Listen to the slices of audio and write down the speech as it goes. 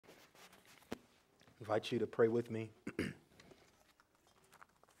invite you to pray with me.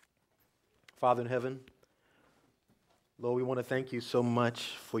 Father in heaven, Lord, we want to thank you so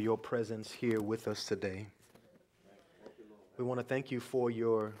much for your presence here with us today. We want to thank you for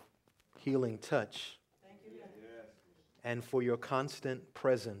your healing touch and for your constant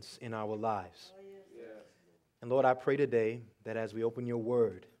presence in our lives. And Lord, I pray today that as we open your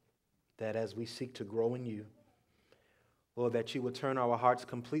word, that as we seek to grow in you, Lord, that you would turn our hearts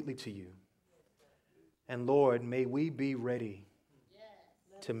completely to you. And Lord, may we be ready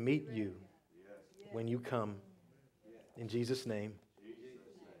to meet you when you come. In Jesus' name,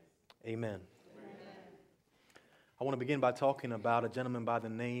 amen. I want to begin by talking about a gentleman by the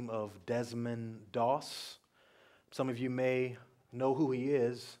name of Desmond Doss. Some of you may know who he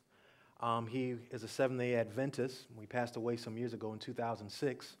is. He is a Seventh-day Adventist. He passed away some years ago in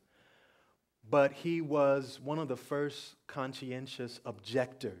 2006. But he was one of the first conscientious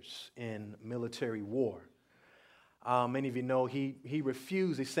objectors in military war. Many of you know he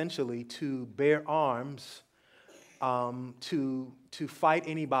refused essentially to bear arms to fight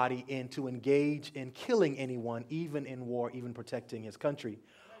anybody and to engage in killing anyone, even in war, even protecting his country,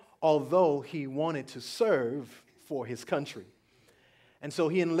 although he wanted to serve for his country. And so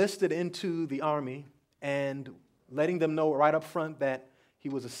he enlisted into the army and letting them know right up front that he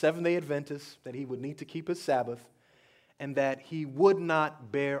was a Seventh-day Adventist, that he would need to keep his Sabbath, and that he would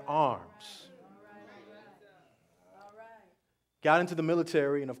not bear arms. Got into the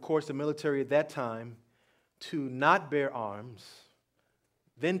military, and of course the military at that time, to not bear arms,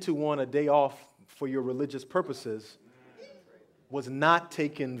 then to want a day off for your religious purposes, was not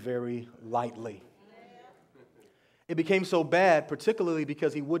taken very lightly. It became so bad, particularly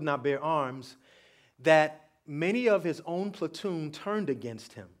because he would not bear arms, that many of his own platoon turned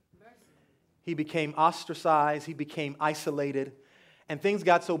against him. He became ostracized, he became isolated, and things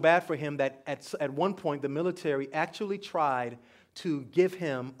got so bad for him that at one point the military actually tried to give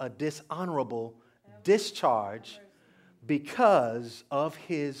him a dishonorable discharge because of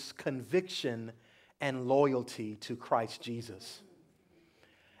his conviction and loyalty to Christ Jesus.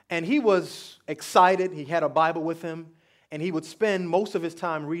 And he was excited. He had a Bible with him, and he would spend most of his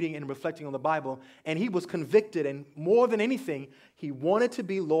time reading and reflecting on the Bible, and he was convicted, and more than anything, he wanted to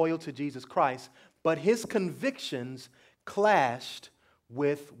be loyal to Jesus Christ, but his convictions clashed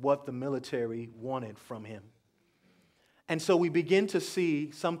with what the military wanted from him. And so we begin to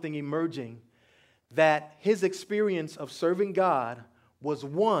see something emerging, that his experience of serving God was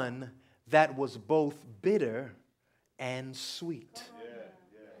one that was both bitter and sweet.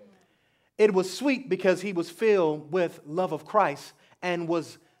 It was sweet because he was filled with love of Christ and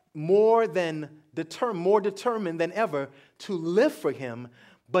was more determined than ever to live for him,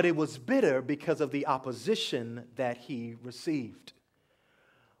 but it was bitter because of the opposition that he received.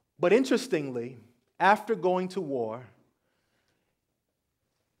 But interestingly, after going to war,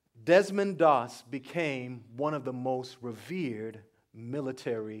 Desmond Doss became one of the most revered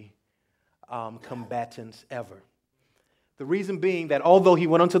military combatants ever. The reason being that although he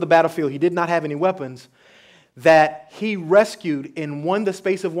went onto the battlefield, he did not have any weapons, that he rescued in the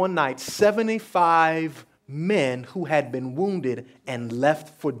space of one night 75 men who had been wounded and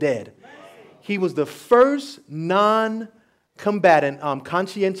left for dead. He was the first non-combatant,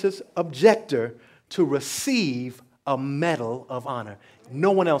 conscientious objector to receive a Medal of Honor.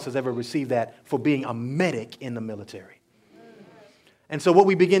 No one else has ever received that for being a medic in the military. And so what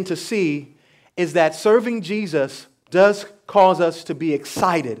we begin to see is that serving Jesus does cause us to be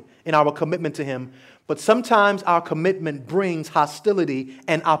excited in our commitment to him, but sometimes our commitment brings hostility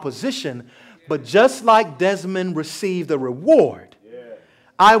and opposition. But just like Desmond received a reward,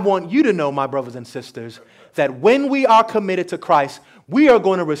 I want you to know, my brothers and sisters, that when we are committed to Christ, we are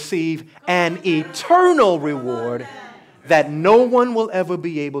going to receive an eternal reward that no one will ever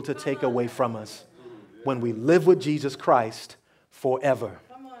be able to take away from us when we live with Jesus Christ forever.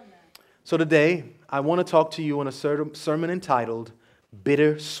 So today, I want to talk to you on a sermon entitled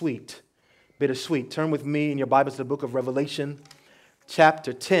Bittersweet. Bittersweet. Turn with me in your Bibles to the book of Revelation,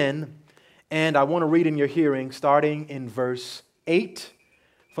 chapter 10. And I want to read in your hearing, starting in verse 8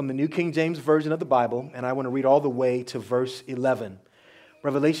 from the New King James Version of the Bible. And I want to read all the way to verse 11.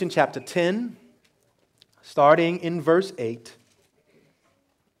 Revelation chapter 10, starting in verse 8.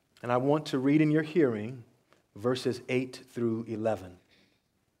 And I want to read in your hearing verses 8 through 11.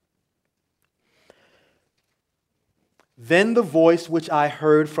 Then the voice which I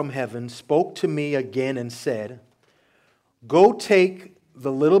heard from heaven spoke to me again and said, Go take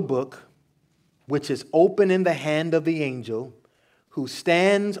the little book which is open in the hand of the angel who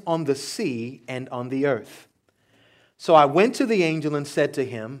stands on the sea and on the earth. So I went to the angel and said to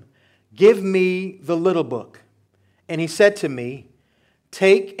him, "Give me the little book." And he said to me,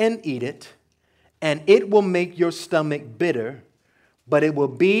 "Take and eat it, and it will make your stomach bitter, but it will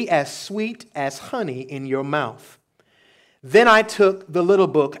be as sweet as honey in your mouth." Then I took the little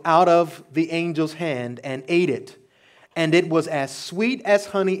book out of the angel's hand and ate it, and it was as sweet as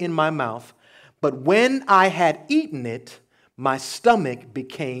honey in my mouth. But when I had eaten it, my stomach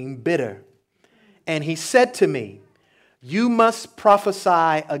became bitter. And he said to me, "You must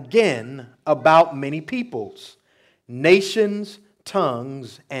prophesy again about many peoples, nations,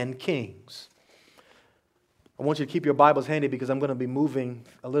 tongues, and kings." I want you to keep your Bibles handy because I'm going to be moving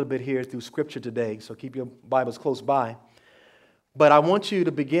a little bit here through Scripture today, so keep your Bibles close by. But I want you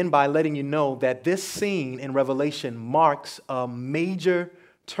to begin by letting you know that this scene in Revelation marks a major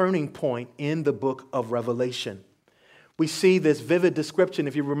turning point in the book of Revelation. We see this vivid description.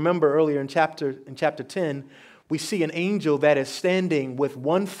 If you remember earlier in chapter 10, we see an angel that is standing with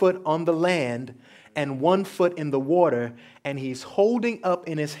 1 foot on the land and 1 foot in the water, and he's holding up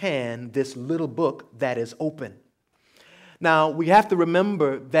in his hand this little book that is open. Now, we have to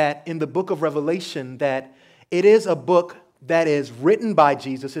remember that in the book of Revelation, that it is a book that is written by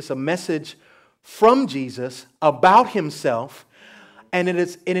Jesus. It's a message from Jesus about himself, and it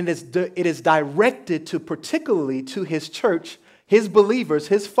is directed to particularly to his church, his believers,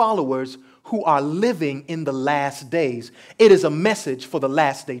 his followers who are living in the last days. It is a message for the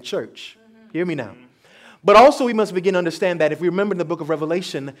last day church. Hear me now. But also we must begin to understand that if we remember in the book of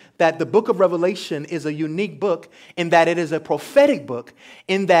Revelation, that the book of Revelation is a unique book in that it is a prophetic book,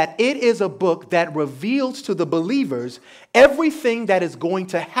 in that it is a book that reveals to the believers everything that is going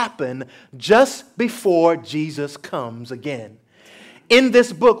to happen just before Jesus comes again. In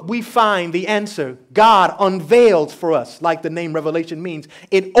this book, we find the answer. God unveils for us, like the name Revelation means.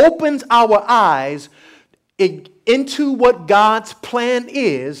 It opens our eyes into what God's plan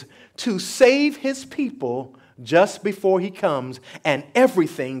is to save his people just before he comes and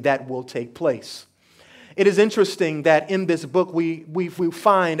everything that will take place. It is interesting that in this book we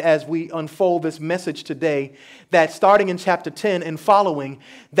find, as we unfold this message today, that starting in chapter 10 and following,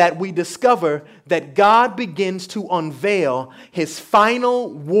 that we discover that God begins to unveil his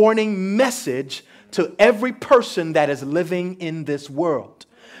final warning message to every person that is living in this world.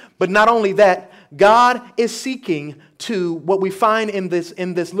 But not only that, God is seeking to, what we find in this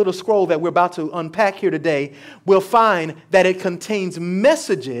little scroll that we're about to unpack here today, we'll find that it contains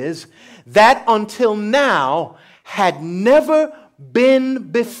messages that until now had never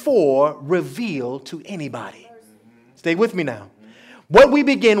been before revealed to anybody. Stay with me now.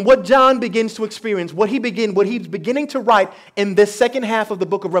 What John begins to experience, what he's beginning to write in this second half of the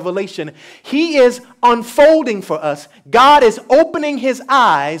book of Revelation, he is unfolding for us. God is opening his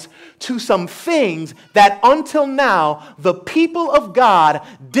eyes to some things that until now the people of God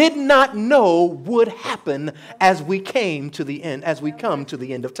did not know would happen as we come to the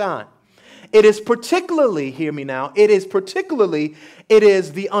end of time. It is particularly, hear me now, it is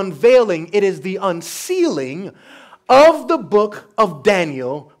the unveiling, it is the unsealing of the book of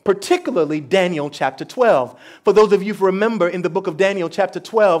Daniel, particularly Daniel chapter 12. For those of you who remember, in the book of Daniel chapter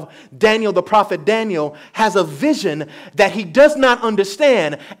 12, Daniel, the prophet Daniel, has a vision that he does not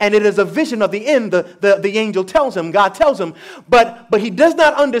understand, and it is a vision of the end. The angel tells him, God tells him, but he does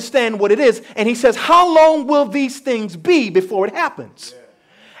not understand what it is, and he says, how long will these things be before it happens?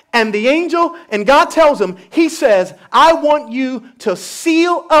 And the angel, and God tells him, he says, I want you to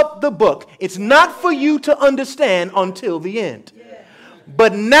seal up the book. It's not for you to understand until the end. Yeah.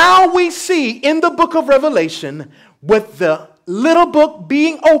 But now we see in the book of Revelation, with the little book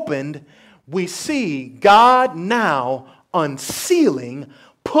being opened, we see God now unsealing,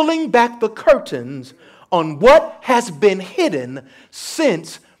 pulling back the curtains on what has been hidden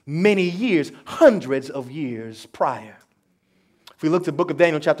since many years, hundreds of years prior. If we look at the book of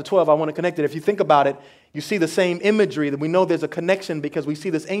Daniel chapter 12, I want to connect it. If you think about it, you see the same imagery that we know there's a connection because we see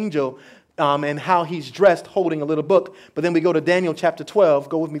this angel and how he's dressed holding a little book. But then we go to Daniel chapter 12.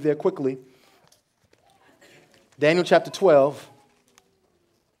 Go with me there quickly. Daniel chapter 12.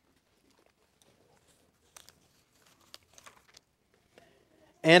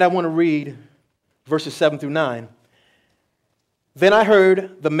 And I want to read verses 7 through 9. Then I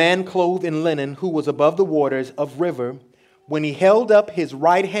heard the man clothed in linen who was above the waters of river, when he held up his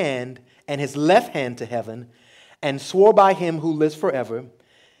right hand and his left hand to heaven, and swore by him who lives forever,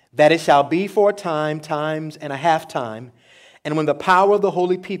 that it shall be for a time, times and a half time, and when the power of the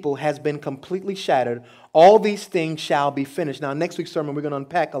holy people has been completely shattered, all these things shall be finished. Now, next week's sermon, we're going to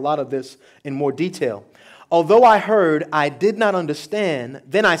unpack a lot of this in more detail. Although I heard, I did not understand.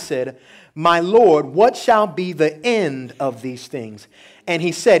 Then I said, my Lord, what shall be the end of these things? And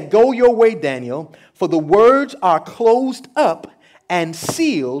he said, go your way, Daniel, for the words are closed up and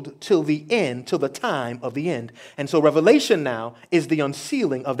sealed till the end, till the time of the end. And so Revelation now is the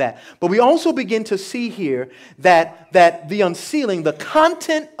unsealing of that. But we also begin to see here that the unsealing, the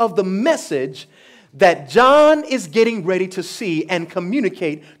content of the message that John is getting ready to see and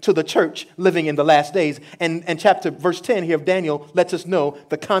communicate to the church living in the last days. And verse 10 here of Daniel lets us know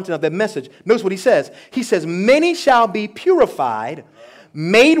the content of that message. Notice what he says. He says, many shall be purified,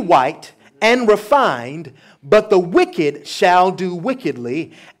 made white, and refined, but the wicked shall do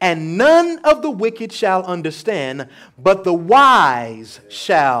wickedly, and none of the wicked shall understand, but the wise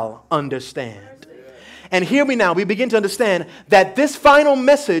shall understand. And hear me now, we begin to understand that this final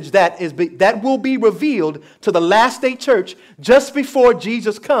message that will be revealed to the last day church just before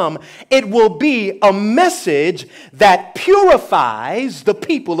Jesus comes, it will be a message that purifies the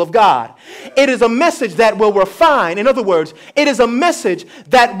people of God. It is a message that will refine. In other words, it is a message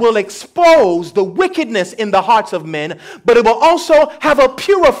that will expose the wickedness in the hearts of men, but it will also have a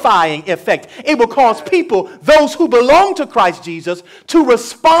purifying effect. It will cause people, those who belong to Christ Jesus, to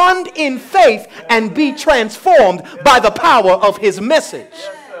respond in faith and be transformed by the power of his message.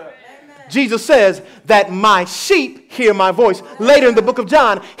 Jesus says that my sheep hear my voice. Later in the book of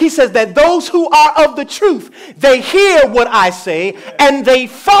John, he says that those who are of the truth, they hear what I say and they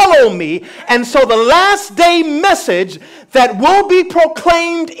follow me. And so the last day message that will be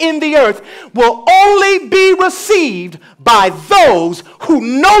proclaimed in the earth will only be received by those who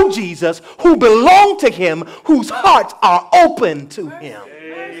know Jesus, who belong to him, whose hearts are open to him.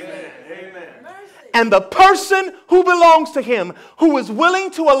 And the person who belongs to him, who is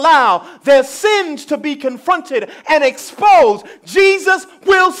willing to allow their sins to be confronted and exposed, Jesus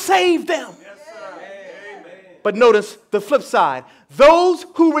will save them. But notice the flip side. Those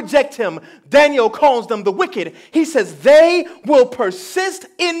who reject him, Daniel calls them the wicked. He says they will persist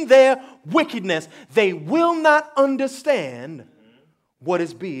in their wickedness. They will not understand what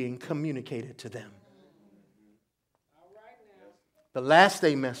is being communicated to them. The last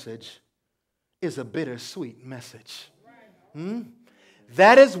day message is a bittersweet message.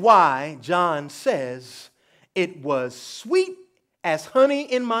 That is why John says it was sweet as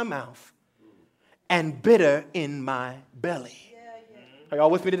honey in my mouth and bitter in my belly. Are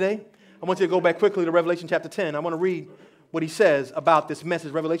y'all with me today? I want you to go back quickly to Revelation chapter 10. I want to read what he says about this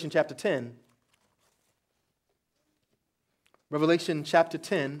message. Revelation chapter 10. Revelation chapter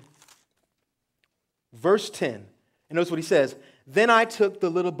 10, verse 10. And notice what he says. Then I took the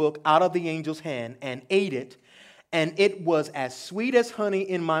little book out of the angel's hand and ate it, and it was as sweet as honey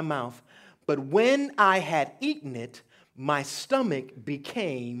in my mouth. But when I had eaten it, my stomach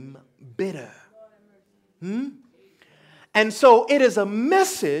became bitter. And so it is a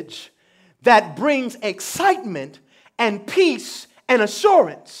message that brings excitement and peace and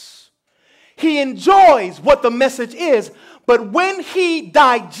assurance. He enjoys what the message is, but when he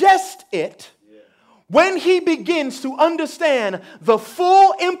digests it, when he begins to understand the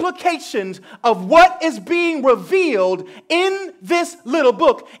full implications of what is being revealed in this little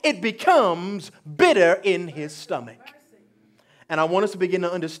book, it becomes bitter in his stomach. And I want us to begin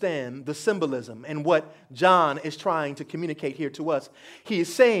to understand the symbolism and what John is trying to communicate here to us. He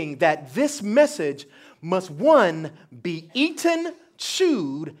is saying that this message must, one, be eaten,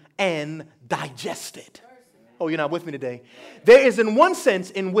 chewed, and digested. Oh, you're not with me today. There is in one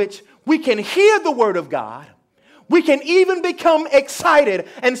sense in which we can hear the word of God. We can even become excited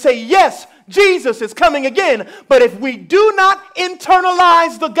and say, yes, Jesus is coming again. But if we do not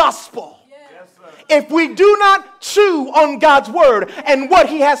internalize the gospel, if we do not chew on God's word and what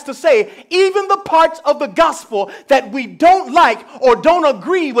he has to say, even the parts of the gospel that we don't like or don't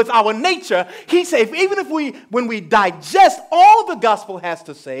agree with our nature, he says, when we digest all the gospel has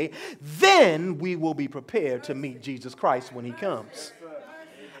to say, then we will be prepared to meet Jesus Christ when he comes.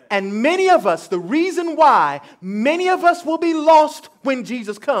 And many of us, the reason why many of us will be lost when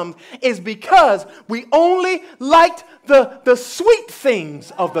Jesus comes is because we only liked the sweet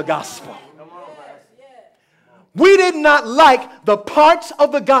things of the gospel. We did not like the parts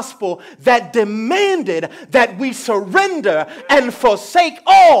of the gospel that demanded that we surrender and forsake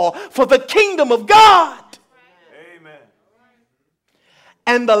all for the kingdom of God. Amen.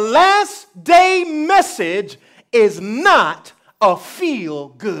 And the last day message is not a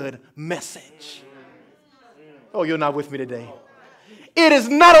feel-good message. Oh, you're not with me today. It is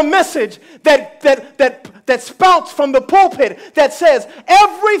not a message that spouts from the pulpit that says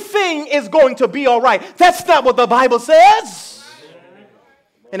everything is going to be all right. That's not what the Bible says.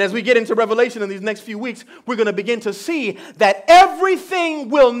 And as we get into Revelation in these next few weeks, we're going to begin to see that everything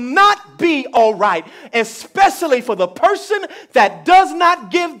will not be all right, especially for the person that does not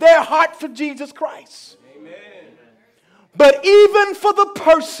give their heart for Jesus Christ. Amen. But even for the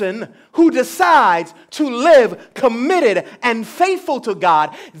person who decides to live committed and faithful to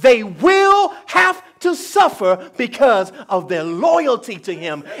God, they will have to suffer because of their loyalty to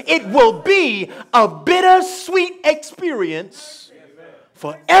Him. It will be a bittersweet experience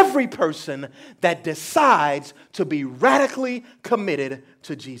for every person that decides to be radically committed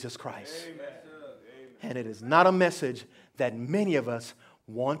to Jesus Christ. Amen. And it is not a message that many of us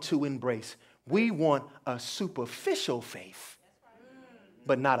want to embrace. We want a superficial faith,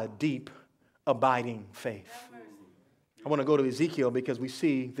 but not a deep, abiding faith. I want to go to Ezekiel because we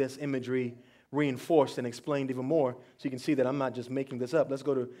see this imagery reinforced and explained even more, so you can see that I'm not just making this up. Let's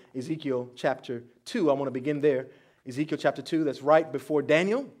go to Ezekiel chapter 2. I want to begin there. Ezekiel chapter 2, that's right before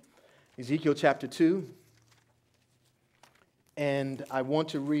Daniel. Ezekiel chapter 2. And I want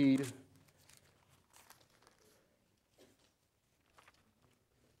to read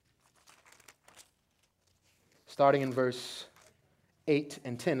starting in verse 8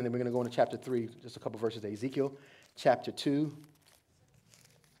 and 10, and then we're going to go into chapter 3, just a couple verses there. Ezekiel chapter 2.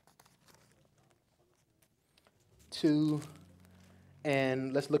 2,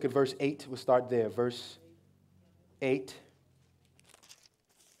 and let's look at verse 8. We'll start there. Verse 8.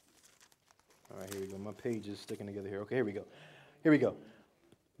 All right, here we go. My page is sticking together here. Okay, here we go. Here we go.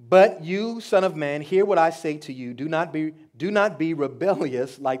 But you, son of man, hear what I say to you. Do not be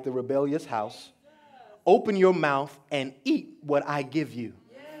rebellious like the rebellious house. Open your mouth and eat what I give you.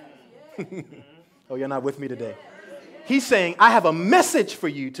 Oh, you're not with me today. He's saying, I have a message for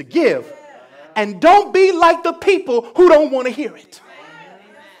you to give. And don't be like the people who don't want to hear it.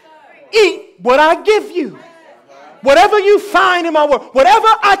 Eat what I give you. Whatever you find in my word, whatever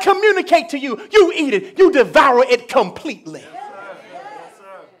I communicate to you, you eat it. You devour it completely.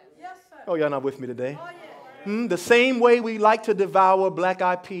 Oh, y'all not with me today? The same way we like to devour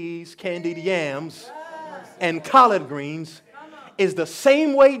black-eyed peas, candied yams, and collard greens is the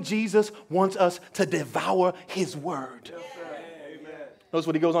same way Jesus wants us to devour His word. Notice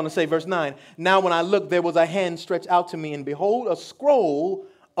what he goes on to say, verse 9. Now when I looked, there was a hand stretched out to me, and behold, a scroll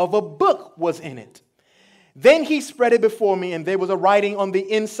of a book was in it. Then he spread it before me, and there was a writing on the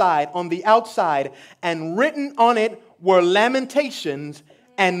inside, on the outside, and written on it were lamentations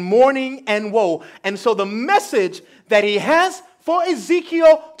and mourning and woe. And so the message that he has for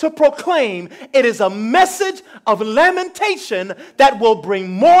Ezekiel to proclaim, it is a message of lamentation that will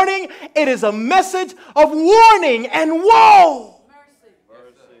bring mourning. It is a message of warning and woe.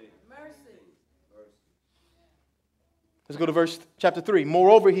 Let's go to chapter 3.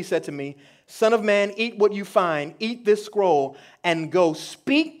 Moreover, he said to me, Son of man, eat what you find, eat this scroll, and go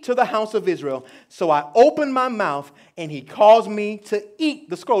speak to the house of Israel. So I opened my mouth, and he caused me to eat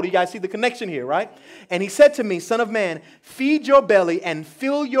the scroll. Do you guys see the connection here, right? And he said to me, Son of man, feed your belly and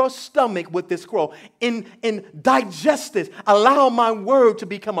fill your stomach with this scroll. And digest this. Allow my word to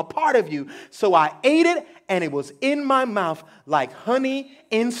become a part of you. So I ate it, and it was in my mouth like honey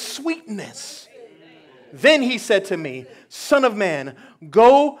in sweetness. Then he said to me, Son of man,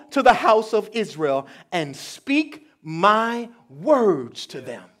 go to the house of Israel and speak my words to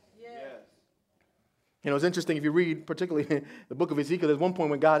them. Yes. You know, it's interesting if you read particularly the book of Ezekiel, there's one point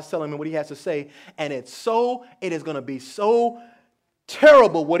when God is telling him what he has to say, and it is going to be so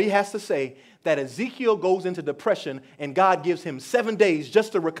terrible what he has to say that Ezekiel goes into depression, and God gives him 7 days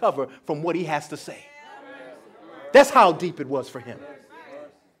just to recover from what he has to say. That's how deep it was for him.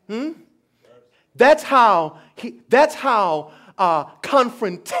 That's how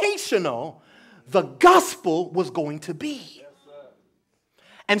confrontational the gospel was going to be.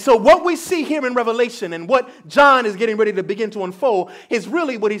 And so what we see here in Revelation and what John is getting ready to begin to unfold is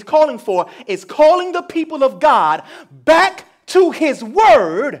really what he's calling for, is calling the people of God back to his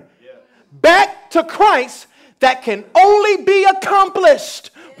word, back to Christ, that can only be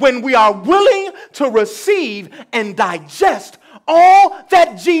accomplished when we are willing to receive and digest all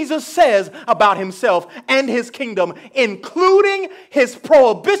that Jesus says about himself and his kingdom, including his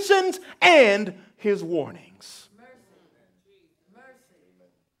prohibitions and his warnings.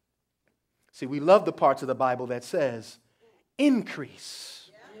 See, we love the parts of the Bible that says,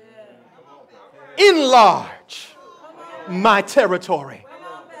 increase, enlarge my territory.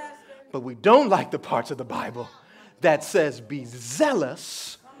 But we don't like the parts of the Bible that says, be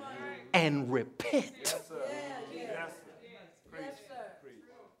zealous and repent.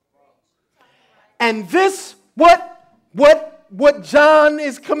 And this, what John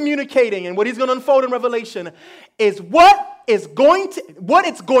is communicating and what he's going to unfold in Revelation is what is what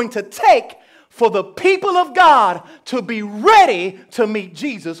it's going to take for the people of God to be ready to meet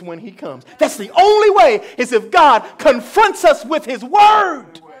Jesus when he comes. That's the only way, is if God confronts us with his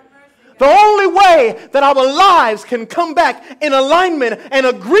word. The only way that our lives can come back in alignment and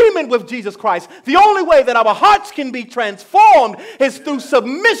agreement with Jesus Christ, the only way that our hearts can be transformed is through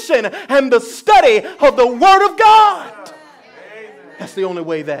submission and the study of the Word of God. That's the only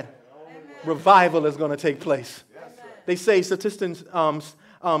way that revival is going to take place. They say statistics,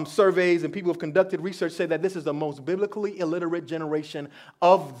 surveys, and people who have conducted research say that this is the most biblically illiterate generation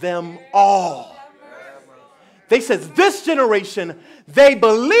of them all. They says this generation, they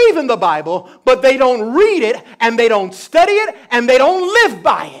believe in the Bible, but they don't read it, and they don't study it, and they don't live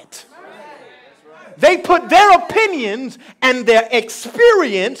by it. They put their opinions and their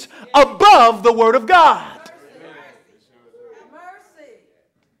experience above the Word of God.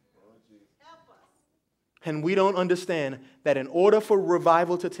 And we don't understand that in order for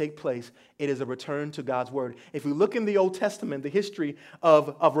revival to take place, it is a return to God's word. If we look in the Old Testament, the history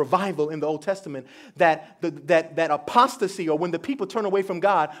of revival in the Old Testament, that apostasy, or when the people turn away from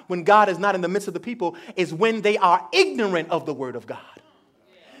God, when God is not in the midst of the people, is when they are ignorant of the word of God.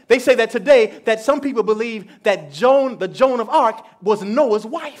 They say that today, that some people believe that the Joan of Arc was Noah's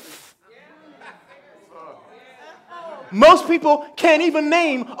wife. Most people can't even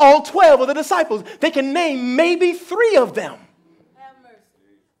name all 12 of the disciples. They can name maybe 3 of them.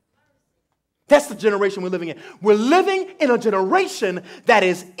 That's the generation we're living in. We're living in a generation that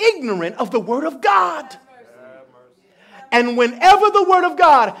is ignorant of the Word of God. And whenever the Word of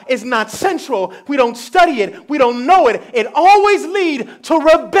God is not central, we don't study it, we don't know it, it always leads to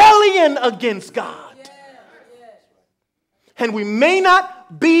rebellion against God. And we may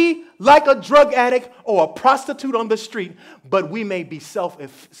not be like a drug addict or a prostitute on the street, but we may be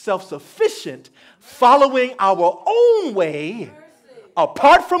self-sufficient, following our own way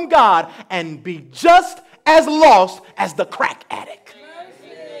apart from God, and be just as lost as the crack addict.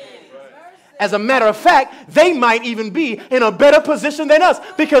 As a matter of fact, they might even be in a better position than us,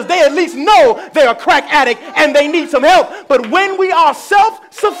 because they at least know they're a crack addict and they need some help. But when we are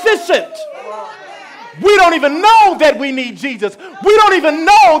self-sufficient, we don't even know that we need Jesus. We don't even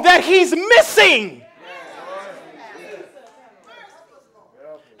know that he's missing.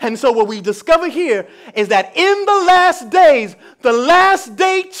 And so what we discover here is that in the last days, the last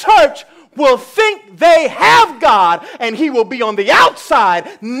day church will think they have God, and he will be on the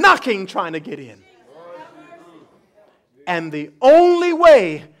outside knocking, trying to get in. And the only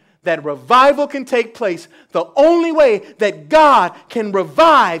way that revival can take place, the only way that God can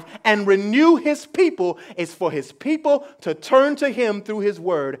revive and renew his people, is for his people to turn to him through his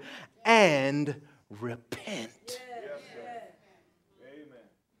word and repent.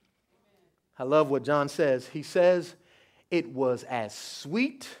 I love what John says. He says it was as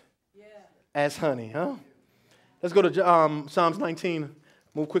sweet as honey, huh? Let's go to Psalms 19.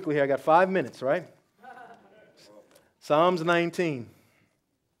 Move quickly here. I got 5 minutes, right? Psalms 19.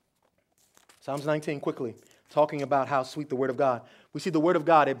 Psalms 19, quickly, talking about how sweet the Word of God. We see the Word of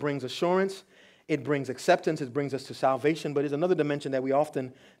God, it brings assurance, it brings acceptance, it brings us to salvation, but there's another dimension that we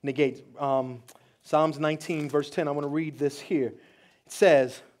often negate. Psalms 19, verse 10, I want to read this here. It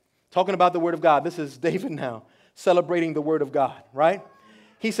says, talking about the Word of God, this is David now, celebrating the Word of God, right?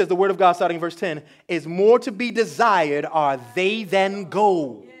 He says the Word of God, starting in verse 10, is more to be desired are they than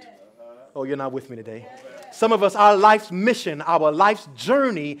gold. Oh, you're not with me today. Some of us, our life's mission, our life's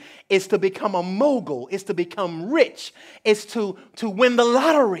journey is to become a mogul, is to become rich, is to win the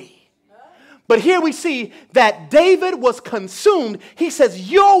lottery. But here we see that David was consumed. He says,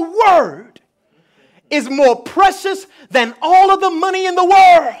 your word is more precious than all of the money in the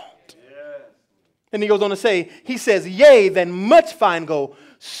world. And he goes on to say, he says, yea, than much fine gold,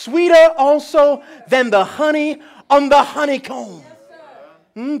 sweeter also than the honey on the honeycomb.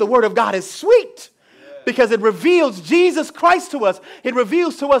 The word of God is sweet, because it reveals Jesus Christ to us. It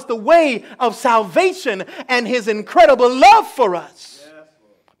reveals to us the way of salvation and his incredible love for us.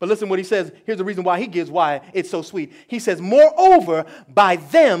 But listen what he says. Here's the reason why he gives why it's so sweet. He says, moreover, by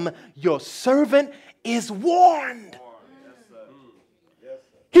them your servant is warned.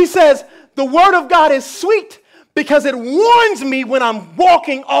 He says, the word of God is sweet because it warns me when I'm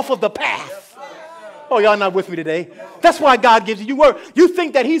walking off of the path. Oh, y'all not with me today. That's why God gives you word. You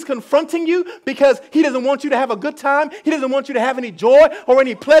think that he's confronting you because he doesn't want you to have a good time. He doesn't want you to have any joy or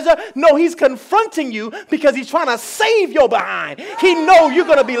any pleasure. No, he's confronting you because he's trying to save your behind. He knows you're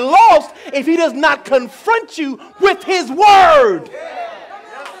going to be lost if he does not confront you with his word.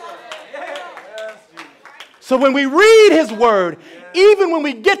 So when we read his word, even when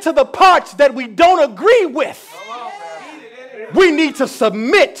we get to the parts that we don't agree with, We need to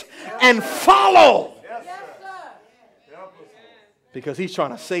submit and follow. Because he's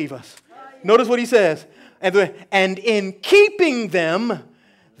trying to save us. Notice what he says. And in keeping them,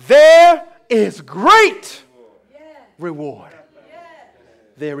 there is great reward.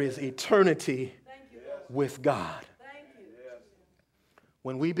 There is eternity with God.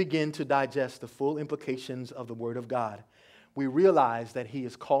 When we begin to digest the full implications of the Word of God, we realize that he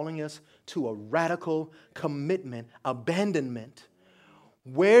is calling us to a radical commitment, abandonment,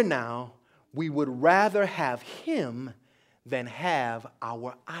 where now we would rather have him than have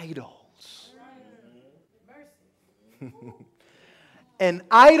our idols. An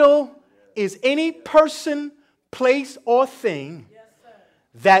idol is any person, place, or thing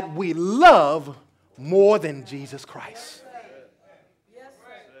that we love more than Jesus Christ.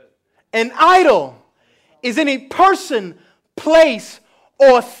 An idol is any person, place,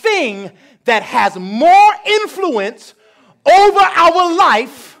 or thing that has more influence over our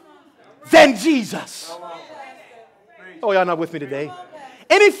life than Jesus. Oh, y'all not with me today?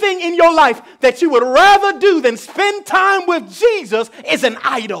 Anything in your life that you would rather do than spend time with Jesus is an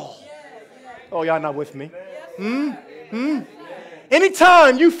idol. Oh, y'all not with me?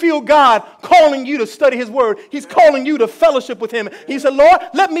 Anytime you feel God calling you to study his word, he's calling you to fellowship with him. He said, Lord,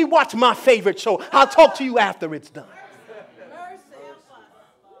 let me watch my favorite show. I'll talk to you after it's done.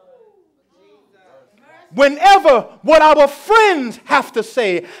 Whenever what our friends have to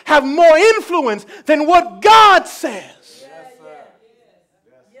say have more influence than what God says,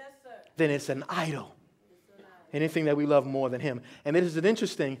 then it's an idol. Anything that we love more than him. And this is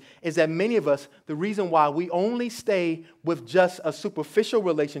interesting, is that many of us, the reason why we only stay with just a superficial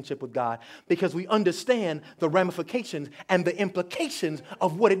relationship with God, because we understand the ramifications and the implications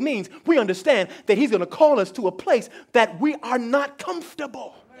of what it means. We understand that he's going to call us to a place that we are not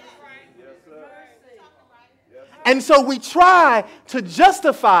comfortable. And so we try to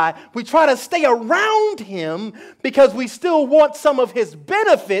justify, we try to stay around him because we still want some of his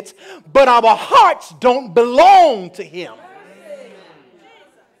benefits, but our hearts don't belong to him.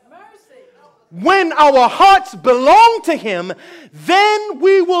 When our hearts belong to him, then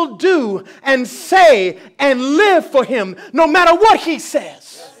we will do and say and live for him no matter what he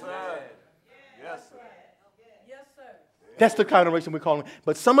says. That's the kind of relation we call him.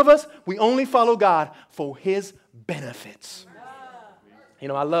 But some of us, we only follow God for his benefits. You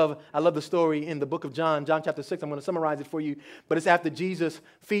know, I love the story in the book of John chapter 6. I'm going to summarize it for you. But it's after Jesus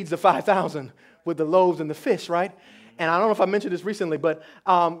feeds the 5,000 with the loaves and the fish, right? And I don't know if I mentioned this recently, but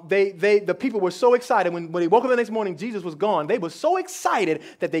the people were so excited. When they woke up the next morning, Jesus was gone. They were so excited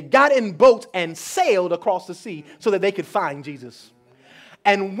that they got in boats and sailed across the sea so that they could find Jesus.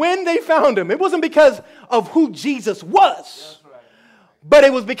 And when they found him, it wasn't because of who Jesus was, but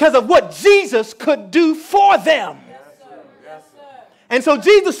it was because of what Jesus could do for them. And so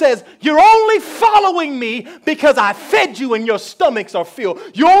Jesus says, you're only following me because I fed you and your stomachs are filled.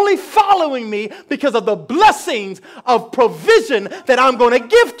 You're only following me because of the blessings of provision that I'm going to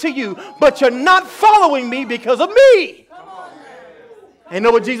give to you. But you're not following me because of me. And you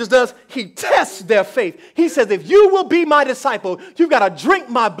know what Jesus does? He tests their faith. He says, if you will be my disciple, you've got to drink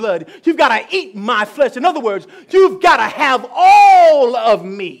my blood. You've got to eat my flesh. In other words, you've got to have all of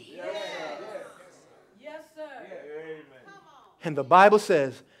me. Yes, sir. And the Bible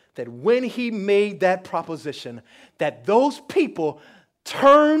says that when he made that proposition, that those people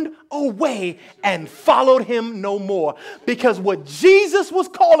turned away and followed him no more. Because what Jesus was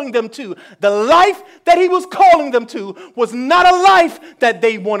calling them to, the life that he was calling them to, was not a life that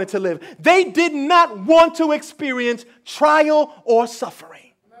they wanted to live. They did not want to experience trial or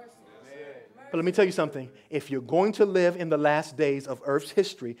suffering. But let me tell you something. If you're going to live in the last days of Earth's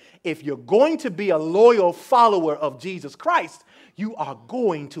history, if you're going to be a loyal follower of Jesus Christ, you are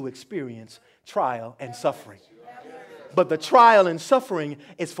going to experience trial and suffering. But the trial and suffering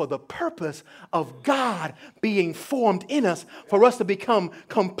is for the purpose of God being formed in us, for us to become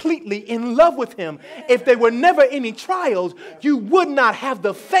completely in love with him. If there were never any trials, you would not have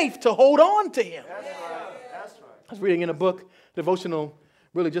the faith to hold on to him. I was reading in a book, devotional,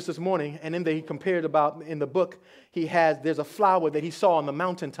 really just this morning, and in there he compared about, in the book, there's a flower that he saw on the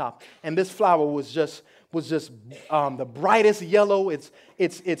mountaintop, and this flower was just the brightest yellow. Its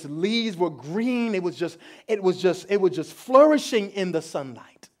leaves were green. It was just flourishing in the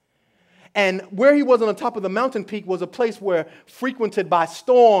sunlight. And where he was on the top of the mountain peak was a place where frequented by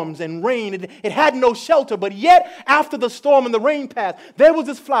storms and rain. It had no shelter, but yet after the storm and the rain passed, there was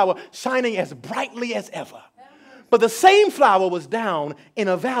this flower shining as brightly as ever. But the same flower was down in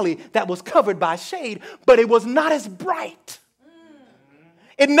a valley that was covered by shade, but it was not as bright.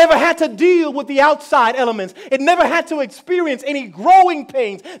 It never had to deal with the outside elements. It never had to experience any growing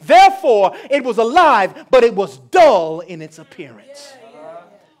pains. Therefore, it was alive, but it was dull in its appearance.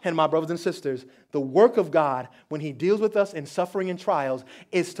 And my brothers and sisters, the work of God when he deals with us in suffering and trials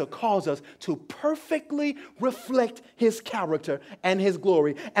is to cause us to perfectly reflect his character and his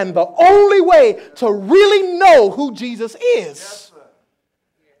glory. And the only way to really know who Jesus is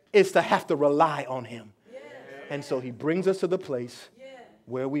to have to rely on him. And so he brings us to the place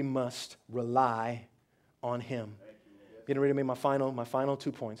where we must rely on him. Getting ready to make my final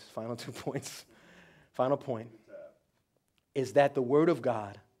 2 points. Final point is that the word of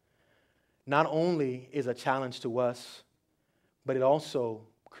God not only is a challenge to us, but it also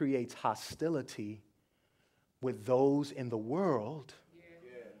creates hostility with those in the world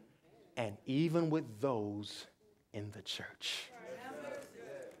and even with those in the church.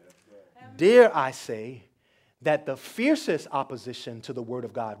 Dare I say that the fiercest opposition to the word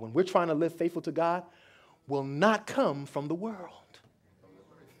of God, when we're trying to live faithful to God, will not come from the world,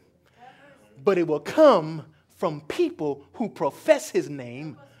 but it will come from people who profess his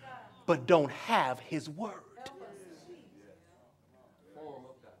name but don't have his word.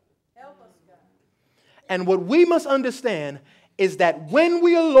 And what we must understand is that when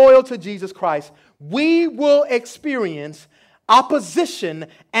we are loyal to Jesus Christ, we will experience opposition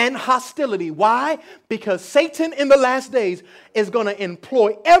and hostility. Why? Because Satan in the last days is going to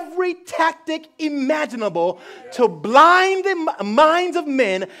employ every tactic imaginable to blind the minds of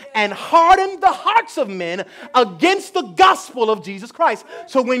men and harden the hearts of men against the gospel of Jesus Christ.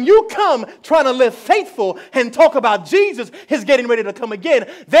 So when you come trying to live faithful and talk about Jesus is getting ready to come again,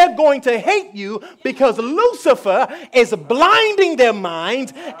 they're going to hate you because Lucifer is blinding their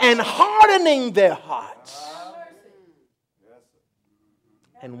minds and hardening their hearts.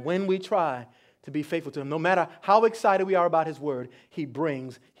 And when we try to be faithful to him, no matter how excited we are about his word, he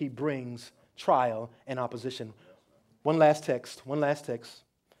brings trial and opposition. One last text.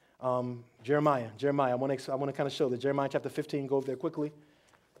 Jeremiah. I want to kind of show that. Jeremiah chapter 15. Go over there quickly.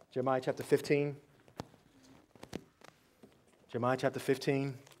 Jeremiah chapter 15. Jeremiah chapter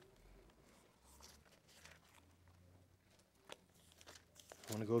 15.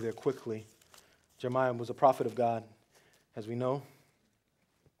 I want to go there quickly. Jeremiah was a prophet of God, as we know.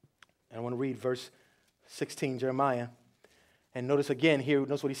 And I want to read verse 16, Jeremiah. And notice again here,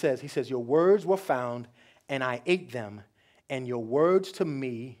 notice what he says. He says, your words were found, and I ate them, and your words to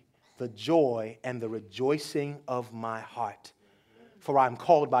me, the joy and the rejoicing of my heart. For I am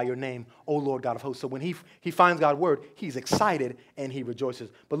called by your name, O Lord God of hosts. So when he finds God's word, he's excited and he rejoices.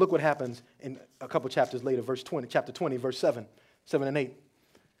 But look what happens in a couple chapters later, chapter 20, verse 7 and 8.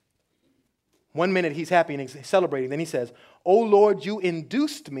 1 minute he's happy and he's celebrating. Then he says, O Lord, you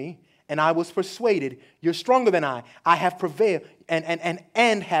induced me, and I was persuaded. You're stronger than I. I have prevailed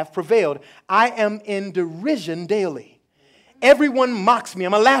and have prevailed. I am in derision daily. Everyone mocks me.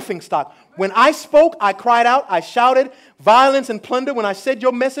 I'm a laughingstock. When I spoke, I cried out. I shouted violence and plunder. When I said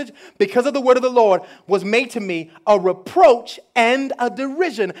your message, because of the word of the Lord, was made to me a reproach and a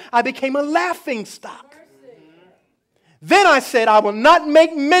derision. I became a laughingstock. Then I said, I will not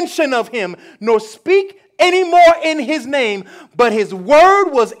make mention of him, nor speak anymore in his name, but his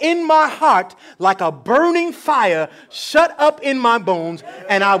word was in my heart like a burning fire shut up in my bones,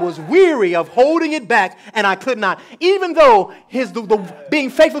 and I was weary of holding it back, and I could not. Even though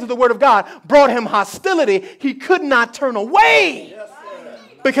being faithful to the word of God brought him hostility, he could not turn away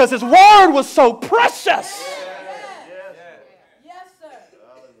because his word was so precious.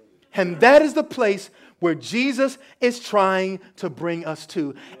 And that is the place where Jesus is trying to bring us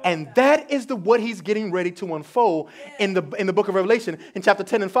to. And that is what he's getting ready to unfold in the book of Revelation in chapter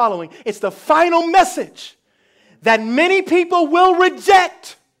 10 and following. It's the final message that many people will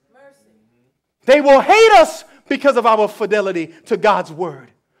reject. They will hate us because of our fidelity to God's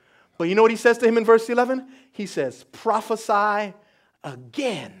word. But you know what he says to him in verse 11? He says, prophesy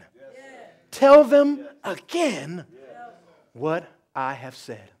again. Tell them again what I have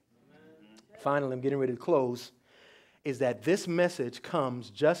said. Finally, I'm getting ready to close, is that this message comes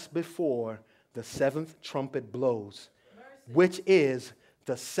just before the seventh trumpet blows, which is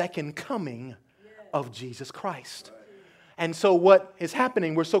the second coming of Jesus Christ. And so what is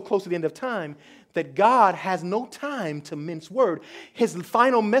happening, we're so close to the end of time, that God has no time to mince word. His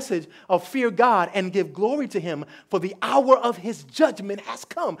final message of fear God and give glory to him, for the hour of his judgment has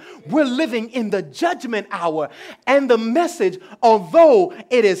come. We're living in the judgment hour. And the message, although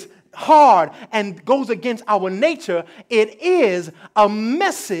it is hard and goes against our nature, it is a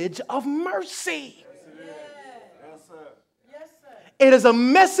message of mercy. It is a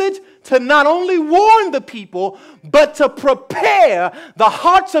message to not only warn the people, but to prepare the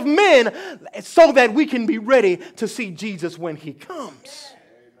hearts of men so that we can be ready to see Jesus when he comes.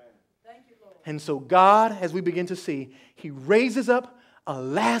 And so God, as we begin to see, he raises up a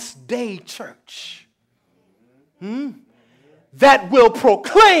last day church that will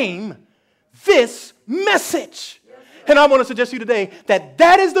proclaim this message. And I want to suggest to you today that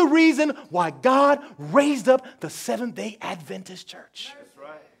that is the reason why God raised up the Seventh-day Adventist Church.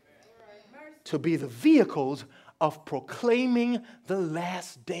 To be the vehicles of proclaiming the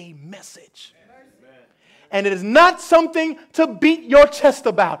last day message. And it is not something to beat your chest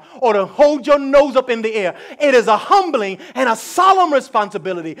about or to hold your nose up in the air. It is a humbling and a solemn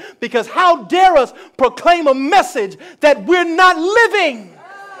responsibility, because how dare us proclaim a message that we're not living?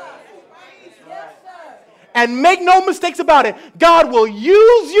 And make no mistakes about it, God will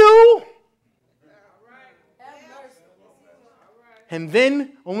use you. And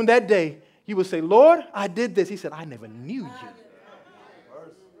then on that day, you will say, Lord, I did this. He said, I never knew you.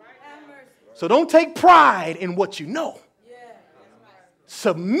 So don't take pride in what you know.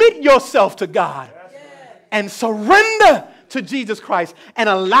 Submit yourself to God and surrender to Jesus Christ and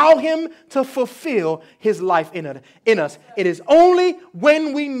allow him to fulfill his life in us. It is only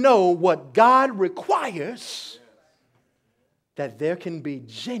when we know what God requires that there can be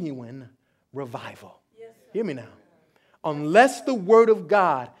genuine revival. Hear me now. Unless the word of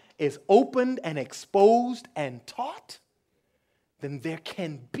God is opened and exposed and taught, then there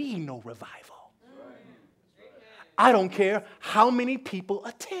can be no revival. I don't care how many people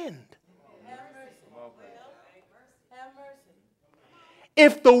attend.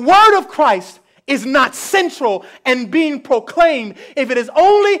 If the word of Christ is not central and being proclaimed, if it is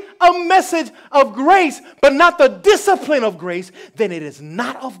only a message of grace but not the discipline of grace, then it is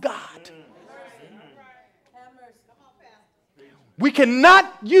not of God. We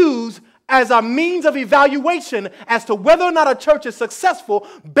cannot use as a means of evaluation as to whether or not a church is successful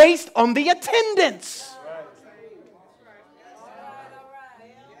based on the attendance.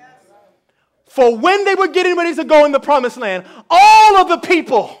 For when they were getting ready to go in the promised land, all of the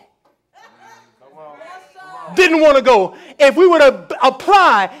people didn't want to go. If we were to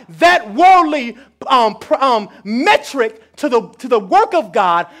apply that worldly metric to the work of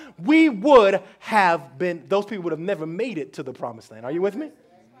God, we would have been, those people would have never made it to the promised land. Are you with me?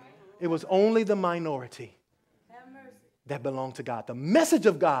 It was only the minority that belonged to God. The message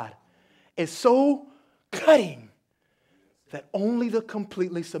of God is so cutting that only the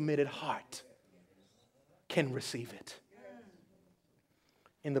completely submitted heart can receive it.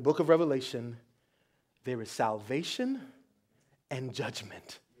 In the book of Revelation, there is salvation and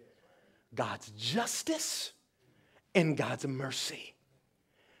judgment. God's justice and God's mercy.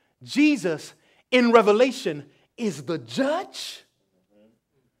 Jesus in Revelation is the judge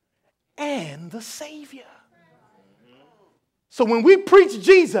and the Savior. So when we preach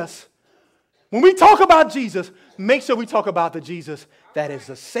Jesus, when we talk about Jesus, make sure we talk about the Jesus that is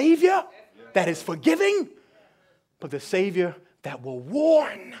the Savior, that is forgiving, but the Savior that will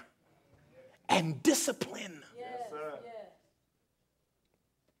warn and discipline.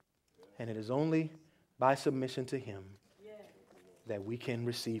 And it is only by submission to him that we can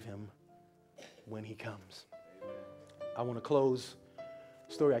receive him when he comes. I want to close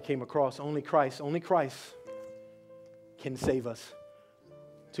a story I came across. Only Christ can save us.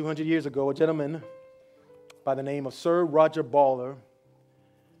 200 years ago, a gentleman by the name of Sir Roger Ballard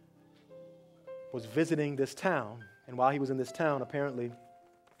was visiting this town. And while he was in this town, apparently,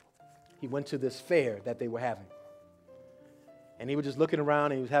 he went to this fair that they were having. And he was just looking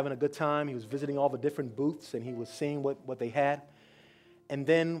around and he was having a good time. He was visiting all the different booths and he was seeing what they had. And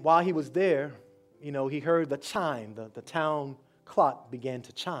then while he was there, he heard the chime, the town clock began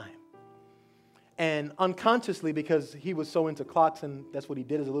to chime. And unconsciously, because he was so into clocks and that's what he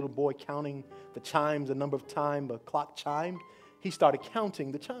did as a little boy, counting the chimes, the number of times the clock chimed, he started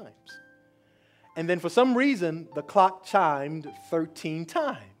counting the chimes. And then for some reason, the clock chimed 13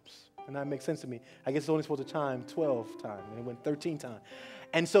 times. And that makes sense to me. I guess it's only supposed to chime 12 times. And it went 13 times.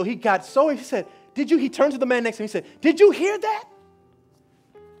 And so he said, he turned to the man next to him and he said, did you hear that?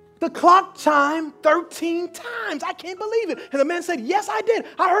 The clock chimed 13 times. I can't believe it. And the man said, yes, I did.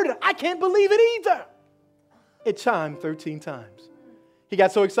 I heard it. I can't believe it either. It chimed 13 times. He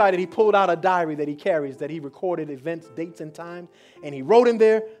got so excited, he pulled out a diary that he carries, that he recorded events, dates, and times. And he wrote in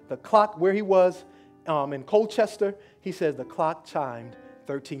there the clock where he was in Colchester. He says the clock chimed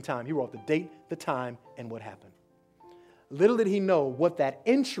 13 times. He wrote the date, the time, and what happened. Little did he know what that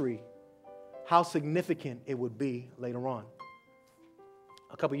entry, how significant it would be later on.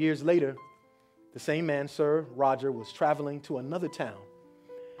 A couple years later, The same man, Sir Roger, was traveling to another town.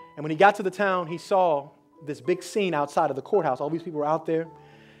 And when he got to the town, he saw this big scene outside of the courthouse. All these people were out there.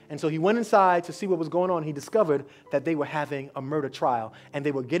 And so he went inside to see what was going on. He discovered that they were having a murder trial, and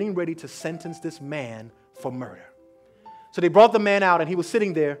they were getting ready to sentence this man for murder. So they brought the man out, and he was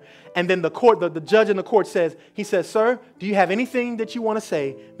sitting there. And then the judge in the court says, "Sir, do you have anything that you want to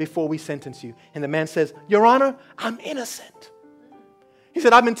say before we sentence you?" And the man says, "Your Honor, I'm innocent." He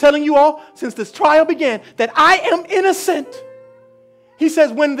said, "I've been telling you all since this trial began that I am innocent." He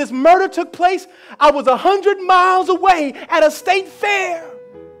says, "When this murder took place, I was 100 miles away at a state fair.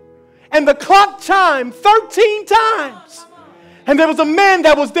 And the clock chimed 13 times. And there was a man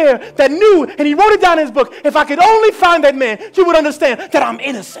that was there that knew, and he wrote it down in his book, if I could only find that man, you would understand that I'm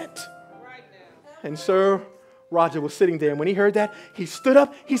innocent." And Sir Roger was sitting there, and when he heard that, he stood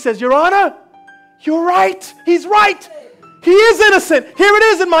up. He says, "Your Honor, you're right. He's right. He is innocent. Here it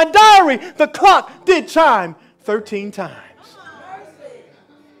is in my diary. The clock did chime 13 times.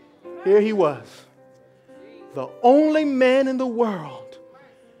 Here he was, the only man in the world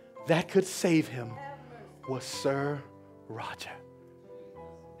that could save him was Sir Roger.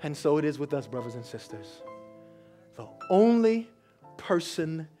 And so it is with us, brothers and sisters. The only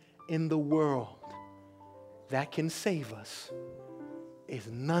person in the world that can save us is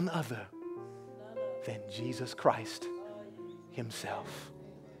none other than Jesus Christ himself.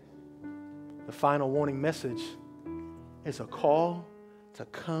 The final warning message is a call to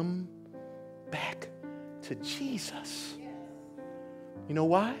come back to Jesus. You know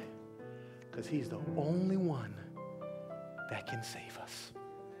why? Because he's the only one that can save us.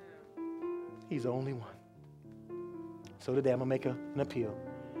 He's the only one. So today I'm going to make an appeal.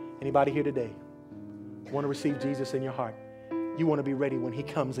 Anybody here today want to receive Jesus in your heart? You want to be ready when he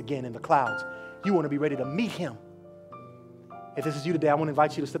comes again in the clouds. You want to be ready to meet him. If this is you today, I want to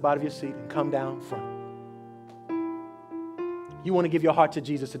invite you to step out of your seat and come down front. You want to give your heart to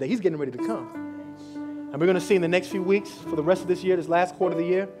Jesus today. He's getting ready to come. And we're going to see in the next few weeks, for the rest of this year, this last quarter of the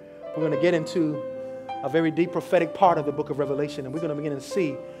year, we're going to get into a very deep prophetic part of the book of Revelation. And we're going to begin to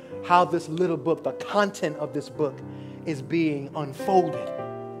see how this little book, the content of this book, is being unfolded.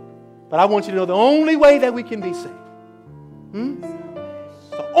 But I want you to know the only way that we can be saved,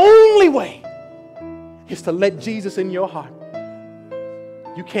 the only way is to let Jesus in your heart.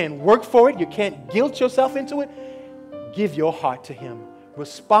 You can't work for it. You can't guilt yourself into it. Give your heart to him.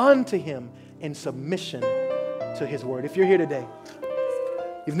 Respond to him in submission to his word. If you're here today,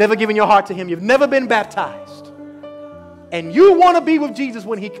 you've never given your heart to him, you've never been baptized, and you want to be with Jesus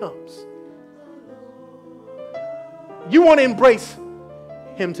when he comes, you want to embrace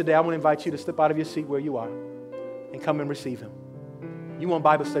him today, I want to invite you to step out of your seat where you are and come and receive him. You want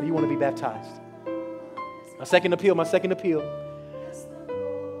Bible study, you want to be baptized. My second appeal.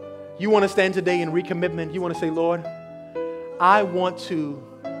 You want to stand today in recommitment. You want to say, Lord, I want to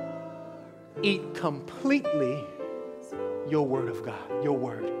eat completely your word of God, your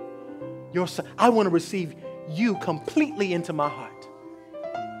word. I want to receive you completely into my heart.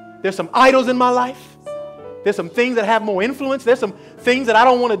 There's some idols in my life. There's some things that have more influence. There's some things that I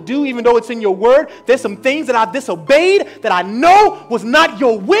don't want to do even though it's in your word. There's some things that I disobeyed that I know was not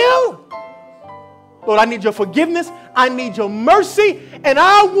your will. Lord, I need your forgiveness. I need your mercy. And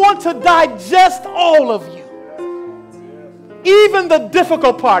I want to digest all of you. Even the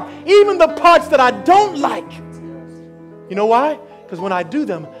difficult part. Even the parts that I don't like. You know why? Because when I do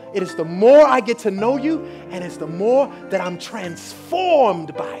them, it is the more I get to know you, and it's the more that I'm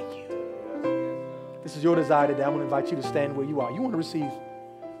transformed by you. This is your desire today. I want to invite you to stand where you are. You want to receive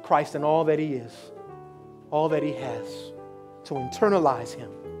Christ and all that he is, all that he has, to internalize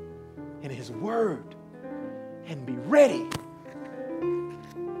him in his word and be ready. I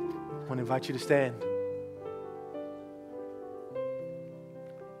want to invite you to stand.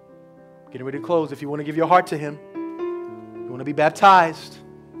 Getting ready to close. If you want to give your heart to him, you want to be baptized.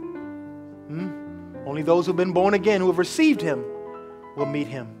 Only those who've been born again, who have received him, will meet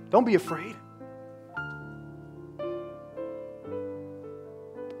him. Don't be afraid.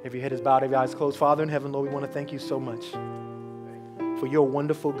 Every head is bowed, every eye is closed. Father in heaven, Lord, we want to thank you so much for your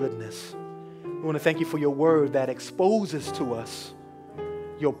wonderful goodness. We want to thank you for your word that exposes to us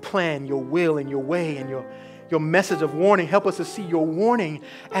your plan, your will, and your way, and your message of warning. Help us to see your warning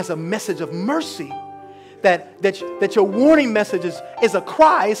as a message of mercy. That your warning message is a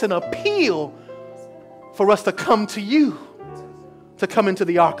cry, it's an appeal for us to come to you, to come into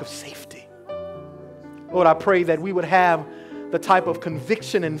the ark of safety. Lord, I pray that we would have the type of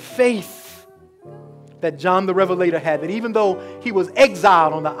conviction and faith that John the Revelator had, that even though he was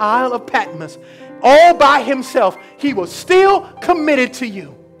exiled on the Isle of Patmos all by himself, he was still committed to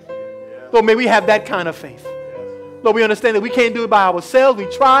you. Lord, may we have that kind of faith. Lord, we understand that we can't do it by ourselves. We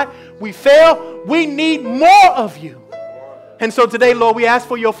try, we fail. We need more of you. And so today, Lord, we ask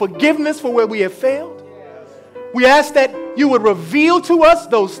for your forgiveness for where we have failed. We ask that you would reveal to us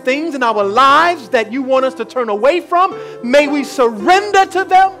those things in our lives that you want us to turn away from. May we surrender to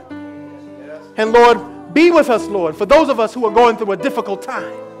them. And Lord, be with us, Lord, for those of us who are going through a difficult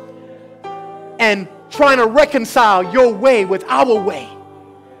time and trying to reconcile your way with our way.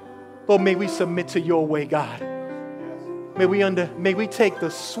 Lord, may we submit to your way, God. May we take the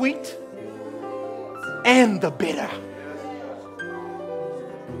sweet and the bitter.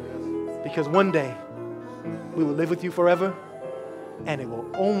 Because one day we will live with you forever, and it will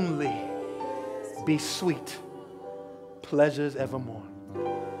only be sweet pleasures evermore.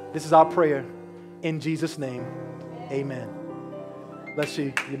 This is our prayer in Jesus' name. Amen. Bless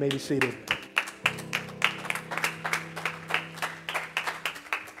you. You may be seated.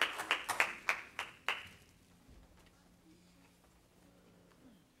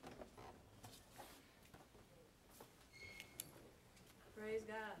 Praise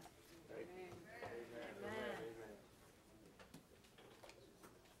God. Amen.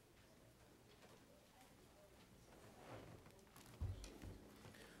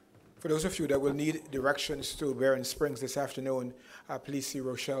 For those of you that will need directions to Barron Springs this afternoon, please see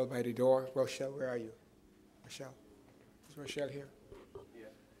Rochelle by the door. Rochelle, where are you? Rochelle? Is Rochelle here? Yeah.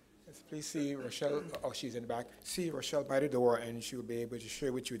 Yes, please see Rochelle. Oh, she's in the back. See Rochelle by the door, and she will be able to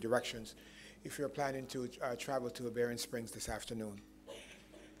share with you directions if you're planning to travel to Barron Springs this afternoon.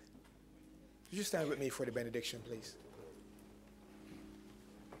 Would you stand with me for the benediction, please?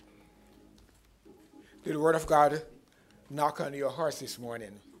 Did the word of God knock on your hearts this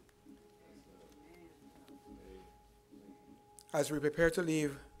morning? As we prepare to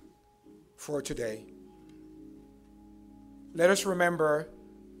leave for today, let us remember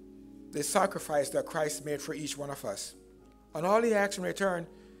the sacrifice that Christ made for each one of us. And all he asks in return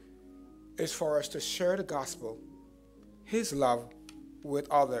is for us to share the gospel, his love,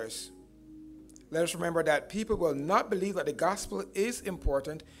 with others. Let us remember that people will not believe that the gospel is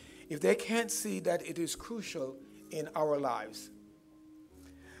important if they can't see that it is crucial in our lives.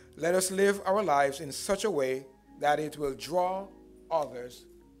 Let us live our lives in such a way that it will draw others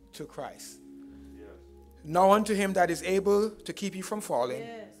to Christ. Yes. Now unto him that is able to keep you from falling,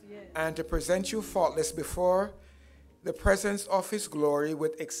 and to present you faultless before the presence of his glory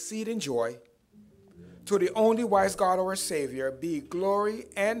with exceeding joy, to the only wise God our Savior be glory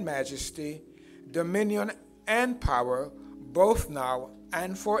and majesty, dominion and power, both now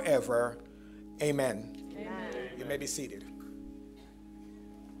and forever. Amen. Amen. You may be seated.